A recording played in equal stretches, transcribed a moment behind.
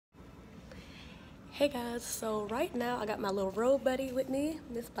Hey guys, so right now I got my little road buddy with me,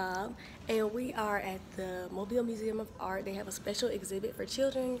 Miss Bob, and we are at the Mobile Museum of Art. They have a special exhibit for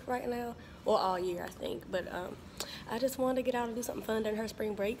children right now, or all year I think, but I just wanted to get out and do something fun during her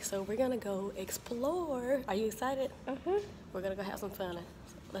spring break, so we're gonna go explore. Are you excited? We're gonna go have some fun.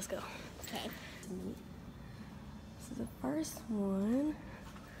 So let's go. Okay. This is the first one.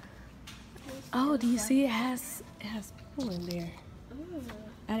 Oh, do you see it has people in there?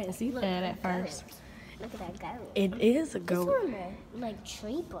 I didn't see that at first. Look at that goat. It is a goat. This one, like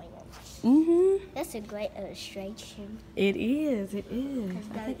tree branch. That's a great illustration. It is. It is.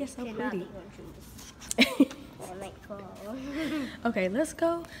 I think it's so pretty. Okay, let's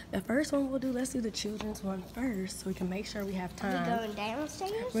go. The first one we'll do. Let's do the children's one first, so we can make sure we have time. Are we going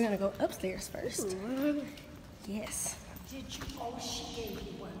downstairs? We're gonna go upstairs first. Ooh. Yes. Did you? Oh, she gave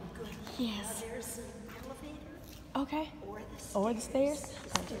you one. Good. Yes. There's an elevator. Okay. Or the stairs. Or the stairs.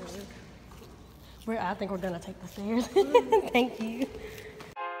 I think we're gonna take the stairs. Thank you.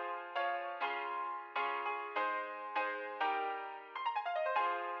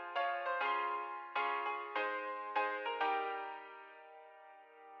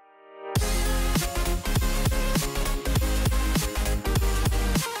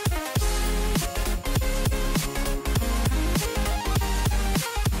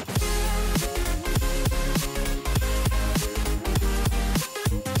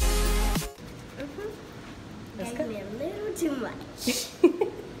 Too much.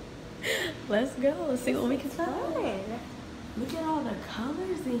 Let's go. Let's see what we can find. Fun. Look at all the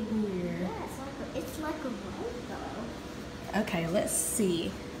colors in here. Yeah, it's like a rainbow. Okay, let's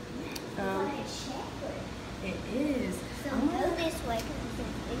see. It's like a shepherd. It is. So go this way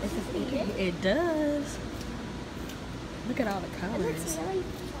because It does. Look at all the it colors. looks really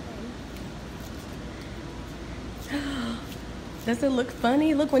fun. Does it look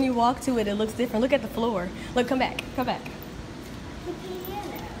funny? Look, when you walk to it, it looks different. Look at the floor. Look, come back. Come back. The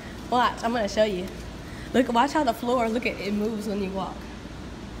piano. Watch, I'm gonna show you. Look, watch how the floor, look at it moves when you walk.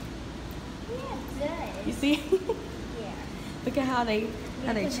 Yeah, good. You see? Yeah. Look at how they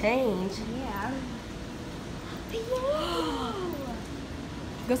change. Yeah. Piano.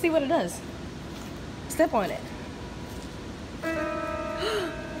 Go see what it does. Step on it.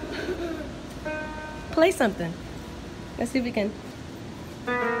 Play something. Let's see if we can.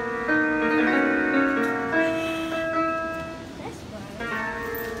 That's fun.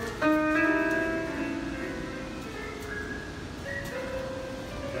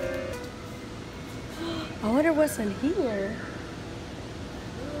 I wonder what's in here.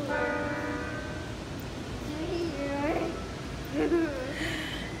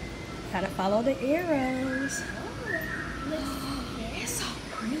 Gotta follow the arrows. It's so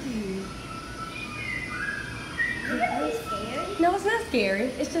pretty. No, it's not scary.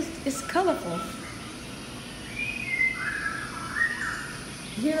 It's colorful.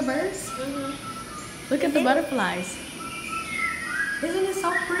 You hear the birds? Look at the butterflies. Isn't it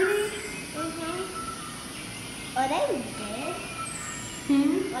so pretty? Are they dead?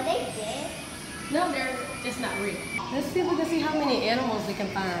 Are they dead? No, they're just not real. Let's see if we can see how many animals we can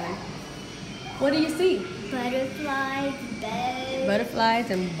find. What do you see? Butterflies, birds. Butterflies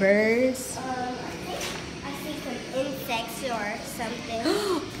and birds. I see some insects or something.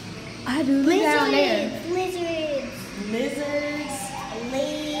 I do. Look down there. Lizards. Lizards.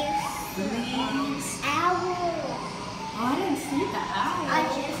 Leaves. Leaves. Owl. Oh, I didn't see the owl. I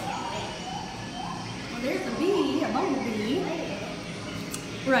just Well, there's a bee, a bumblebee.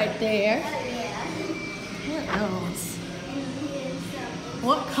 Right there. yeah. What else?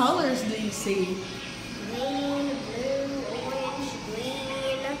 What colors do you see? Green, blue, orange,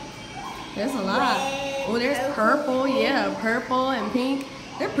 green. There's a lot. Red, Oh, there's purple. Yeah, purple and pink.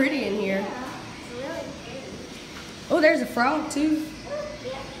 They're pretty in here. It's really pretty. Oh, there's a frog too.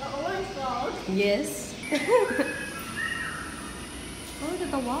 Yeah, the orange frog. Yes. Oh, look at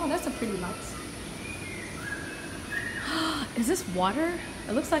the wall. That's a pretty light. Is this water?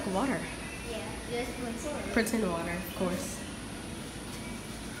 It looks like water. Yeah, just pretend. Pretend water, of course.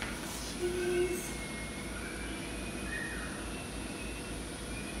 Jeez.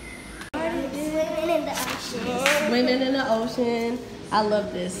 Swimming in the ocean. Swimming in the ocean. I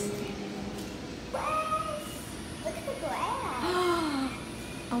love this. Look at the glass.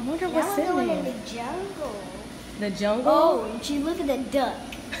 I wonder Now what's we're in going in there. the jungle. The jungle? Oh, gee, look at the duck.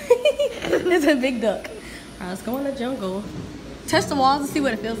 It's a big duck. All right, let's go in the jungle. Touch the walls and see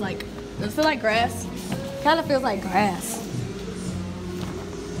what it feels like. Does it feel like grass? Kind of feels like grass.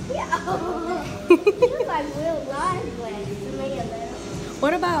 Yeah. Feels like real live glass. Maybe a little.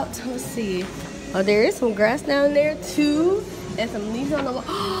 What about, let's see. Oh, there is some grass down there too. And some leaves on the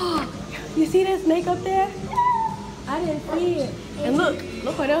wall. You see that snake up there? I didn't see it. And look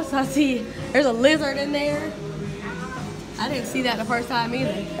what else I see. There's a lizard in there. I didn't see that the first time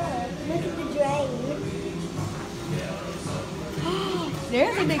either. Look at the drain.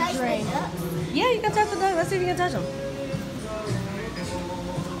 There's a big Touch the drain. ducks. Yeah, you can touch the ducks. Let's see if you can touch them.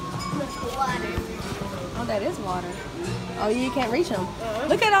 Look, the water. Oh, that is water. Oh, you can't reach them.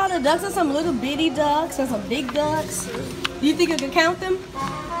 Look at all the ducks. There's some little bitty ducks and some big ducks. Do you think you can count them?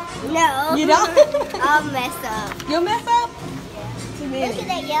 No. You don't? I'll mess up. You'll mess up? Too Look many. at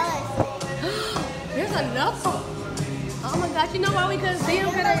that yellow snake. There's another. Oh my gosh, you know why we couldn't see him?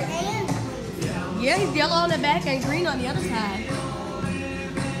 Yellow and Yeah, he's yellow on the back and green on the other side.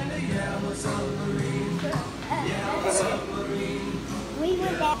 we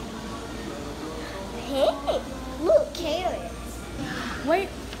went back. Hey, look, carrots. Wait,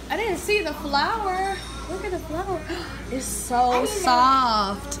 I didn't see the flower. Look at the flower. It's I so didn't know.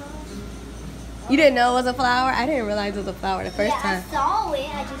 soft. You didn't know it was a flower? I didn't realize it was a flower the first Yeah, time. I saw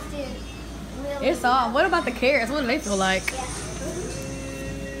it. I just didn't really. It's soft. What about the carrots? What do they feel like? Yeah.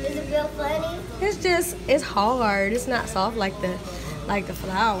 Does it feel funny? It's hard. It's not soft like the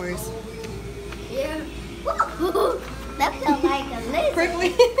flowers. Yeah. That felt like a lizard.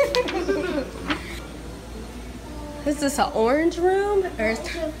 Prickly. Is this an orange room? Or is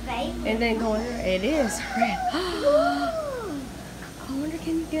It's your favorite. and then going, it is red. I wonder,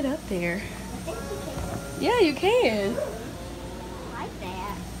 can you get up there? I think you can Yeah, you can. like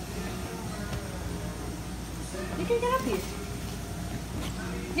that. You can get up here.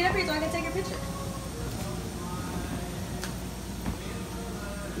 Get up here so I can take a picture.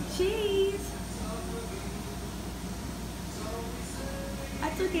 Cheese. I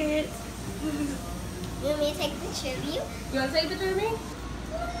took it. You want me to take a picture of you? You want to take a picture of me?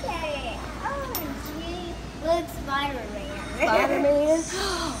 Look at it. Oh, gee. Look, Spider-Man. Spider-Man.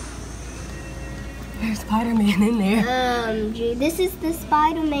 There's Spider-Man in there. Gee, this is the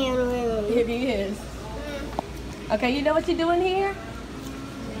Spider-Man room. It is. Okay, you know what you're doing here?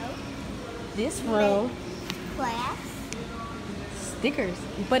 No. This room. Class. Stickers.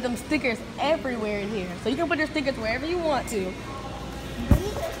 You put them stickers everywhere in here. So you can put your stickers wherever you want to.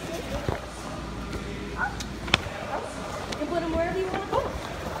 These are stickers. You can put them wherever you want to put them.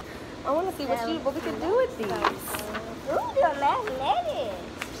 I want to see what we can do with these. Ooh, they're magnetic.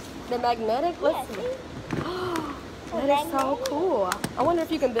 They're magnetic? Yeah, Let's see. see? That is so cool. I wonder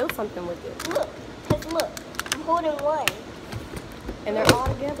if you can build something with it. Look, cause look, I'm holding one. And they're all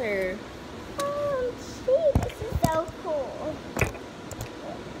together. Oh, gee, this is so cool.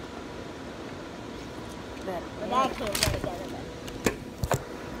 That, Well, that can't go together,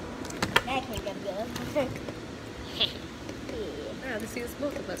 but that can't go together. yeah, let's see, it's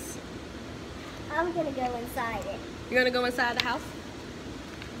both of us. I'm gonna go inside it. You're going to go inside the house?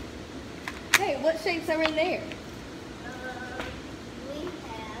 Hey, what shapes are in there? We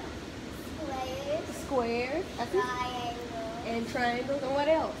have squares, Squares. I see. triangles, And triangles. And what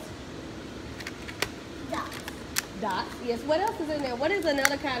else? dots. Dots. Yes. What else is in there? What is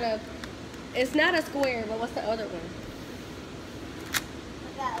another kind of... It's not a square, but what's the other one?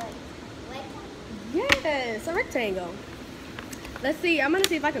 We got like rectangles. Yes, a rectangle. Let's see. I'm going to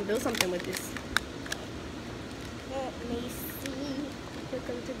see if I can build something with this. Let me see. Put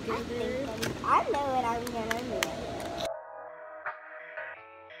them I together. think I know what I'm gonna do.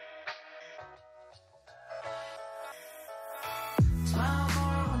 Smile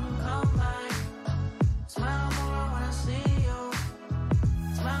more when you come back. Smile more when I see you.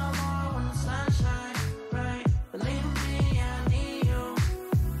 Smile more when the sun shines bright. Believe me, I need you.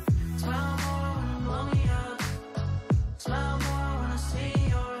 Smile more when you blow me up. Smile more when I see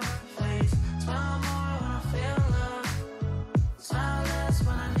your face. Smile more when I feel love. Smile less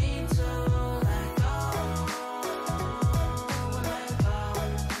when I need to let go. Let go.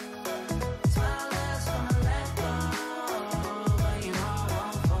 Smile less when I let go. But you know I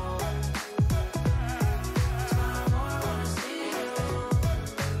won't fall. Smile more when I see you.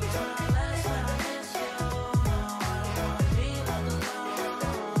 Smile less when I miss you. No, I don't wanna be left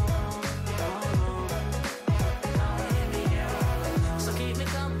alone. So keep me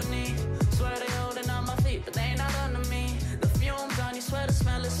company. Swear they holding on my feet, but they not under me. The fumes on you, swear the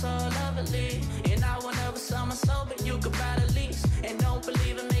smell is so lovely. And I will never sell my soul, but you could buy the lease. And don't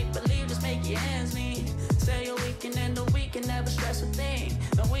believe in make believe, just make your ends meet. Say a weekend and a week and never stress a thing.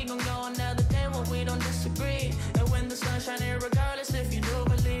 And we gon' go another day when we don't disagree. And when the sun shining, regardless if you do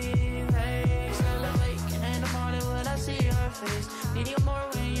believe. Hey, still awake in the morning when I see your face. Need you more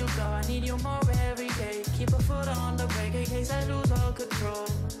when you go, I need you more every day. Keep a foot on the brake in case I lose all control.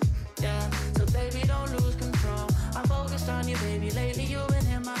 Yeah, so baby don't lose control. I'm focused on you, baby. Lately you've been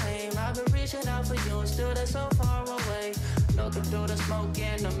in my aim. I've been it so far away. Looking through the smoke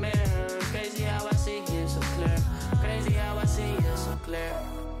in the mirror. Crazy how I see you so clear. Crazy how I see you so clear.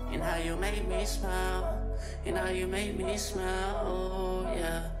 And how you make me smile. And how you make me smile, oh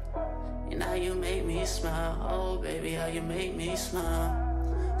yeah. And how you make me smile, oh baby, how you make me smile.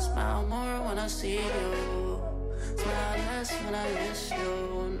 Smile more when I see you. Smile less when I miss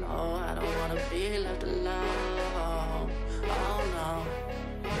you. No, I don't wanna be left alone. Oh no.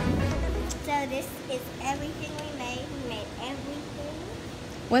 So this is everything we made. We made everything.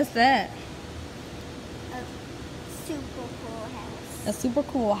 What's that? A super cool house. A super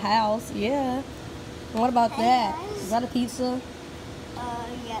cool house, yeah. And what about that? Is that a pizza?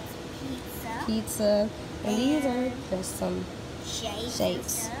 Yes, pizza. Pizza. And these are just some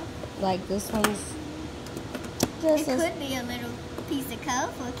shapes. Like this one's just It could be a little piece of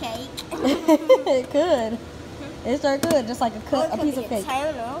colorful cake. It could. It sure could. Just like a piece of cake. A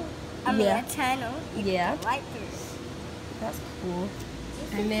tunnel. I mean, a tunnel. Yeah. Right through. That's cool.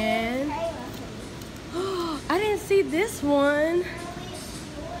 And then I didn't see this one.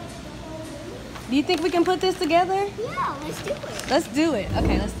 Do you think we can put this together? Yeah, let's do it. Let's do it.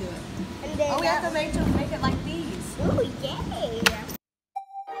 Okay, let's do it. And then We have to make it like these. Ooh, yay.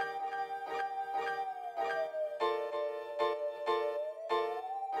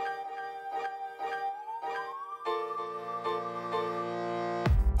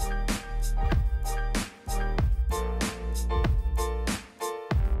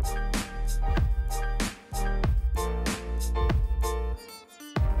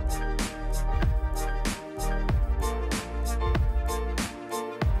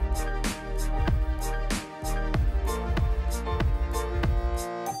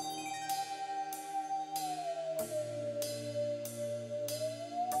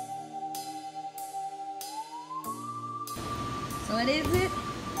 So what is it?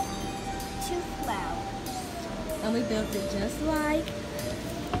 2 flowers. And we built it just like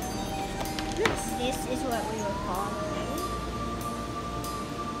this. This is what we were following.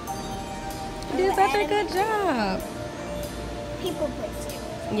 You did such a good job. People put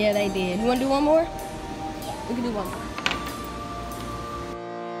stickers. Yeah, they did. You want to do one more? Yeah. We can do one more.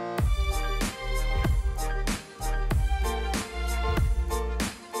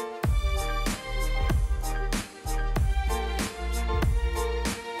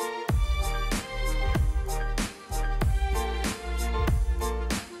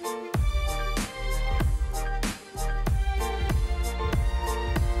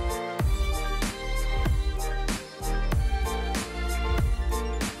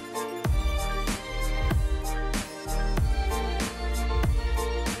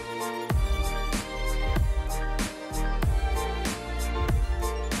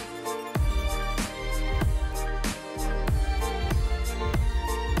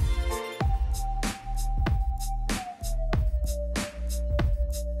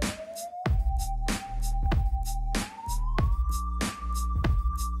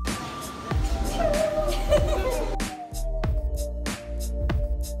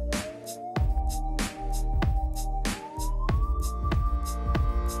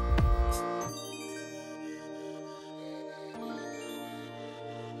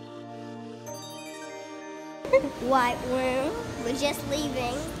 White room. We're just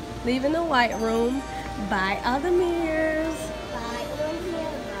leaving. Leaving the white room. Buy all the mirrors. Buy blue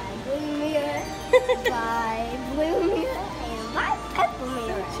mirror, buy blue mirror, buy blue mirror, and buy purple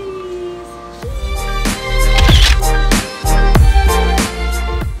mirror. Cheese.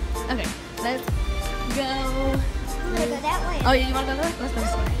 Okay, let's go. I'm gonna go that way. Oh yeah, you wanna go that way? Let's go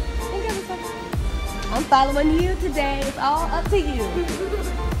this way. Let's go this way. I'm following you today. It's all up to you.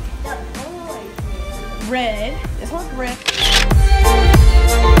 The orange. Red. This one's red.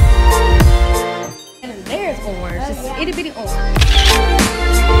 And there's orange. Just itty bitty orange.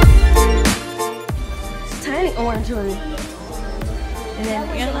 Tiny orange one. And then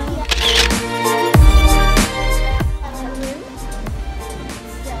yellow.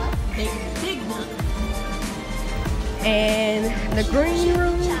 Big one. And the green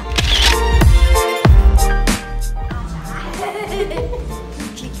room.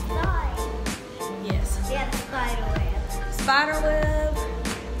 Yes. Yeah, the spider web. Spider web.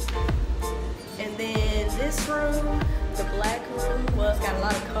 And then this room, the black room, well, it's got a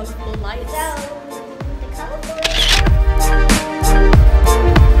lot of colorful lights. So, the colorful.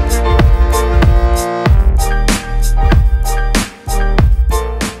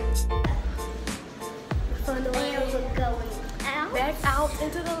 Fun And way. we're going out. Back out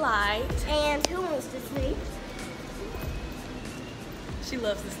into the light. And who wants to sleep? She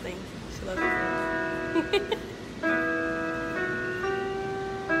loves this thing. She loves this thing.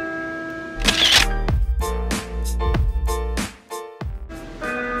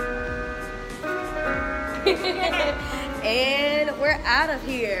 And we're out of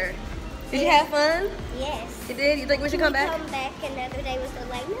here. Did you have fun? Yes. You did? You think we should come back? Come back another day with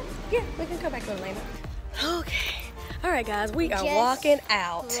Elena? Yeah, we can come back with Elena. Okay. All right, guys, we are Just walking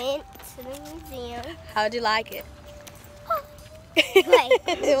out. Went to the museum. How'd you like it? Great.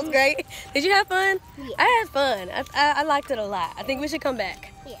 It was great. Did you have fun? Yeah. I had fun. I liked it a lot. I think we should come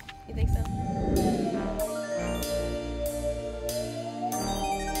back. Yeah. You think so?